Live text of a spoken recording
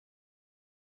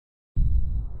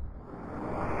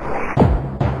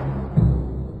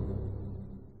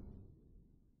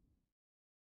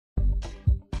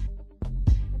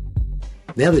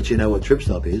Now that you know what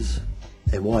TripStop is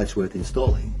and why it's worth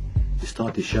installing, it's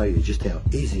time to show you just how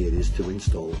easy it is to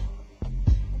install.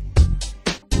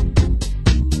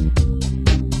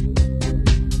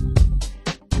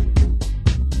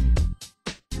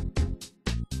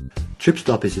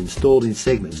 TripStop is installed in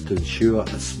segments to ensure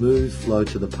a smooth flow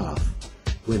to the path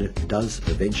when it does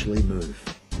eventually move.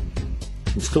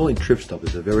 Installing TripStop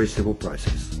is a very simple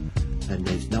process and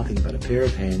needs nothing but a pair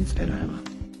of hands and a hammer.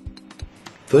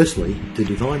 Firstly, to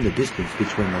define the distance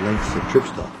between the lengths of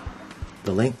TripStop,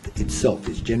 the length itself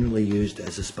is generally used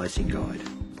as a spacing guide.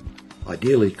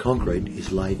 Ideally, concrete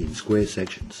is laid in square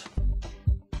sections.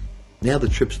 Now the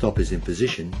TripStop is in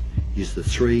position, use the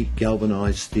 3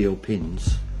 galvanised steel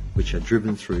pins which are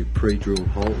driven through pre-drilled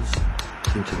holes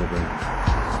into the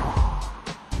ground.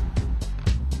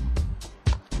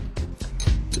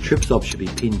 The TripStop should be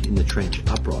pinned in the trench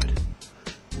upright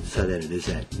so that it is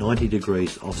at 90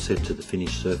 degrees offset to the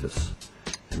finished surface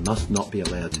and must not be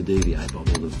allowed to deviate by more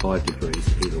than 5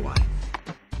 degrees either way.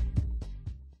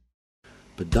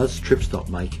 But does TripStop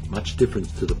make much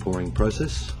difference to the pouring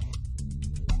process?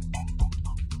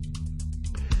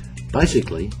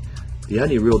 Basically, the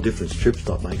only real difference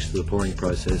TripStop makes to the pouring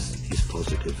process is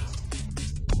positive.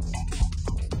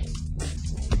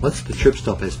 Once the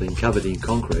TripStop has been covered in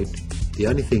concrete, the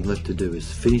only thing left to do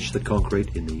is finish the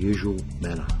concrete in the usual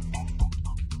manner.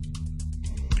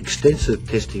 Extensive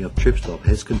testing of TripStop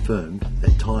has confirmed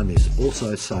that time is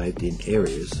also saved in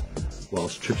areas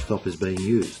whilst TripStop is being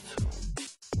used.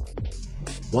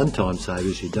 One time saver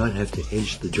is you don't have to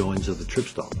edge the joins of the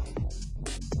TripStop.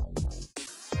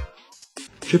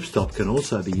 TripStop can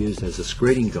also be used as a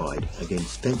screeding guide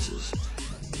against fences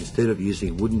instead of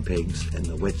using wooden pegs and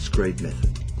the wet screed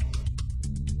method.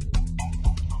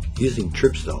 Using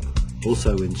TripStop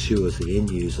also ensures the end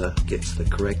user gets the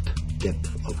correct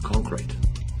depth of concrete.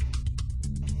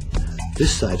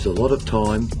 This saves a lot of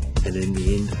time and in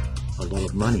the end a lot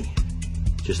of money.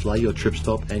 Just lay your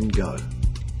TripStop and go.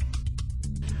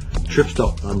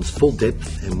 TripStop runs full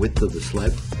depth and width of the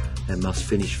slab and must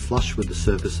finish flush with the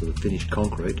surface of the finished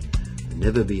concrete and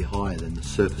never be higher than the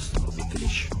surface of the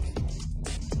finish.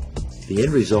 The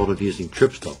end result of using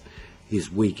TripStop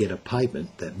is we get a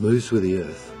pavement that moves with the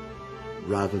earth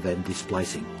rather than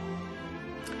displacing.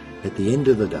 At the end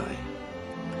of the day,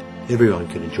 everyone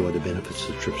can enjoy the benefits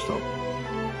of TripStop.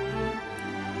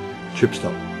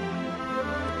 TripStop,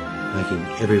 making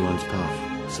everyone's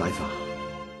path safer.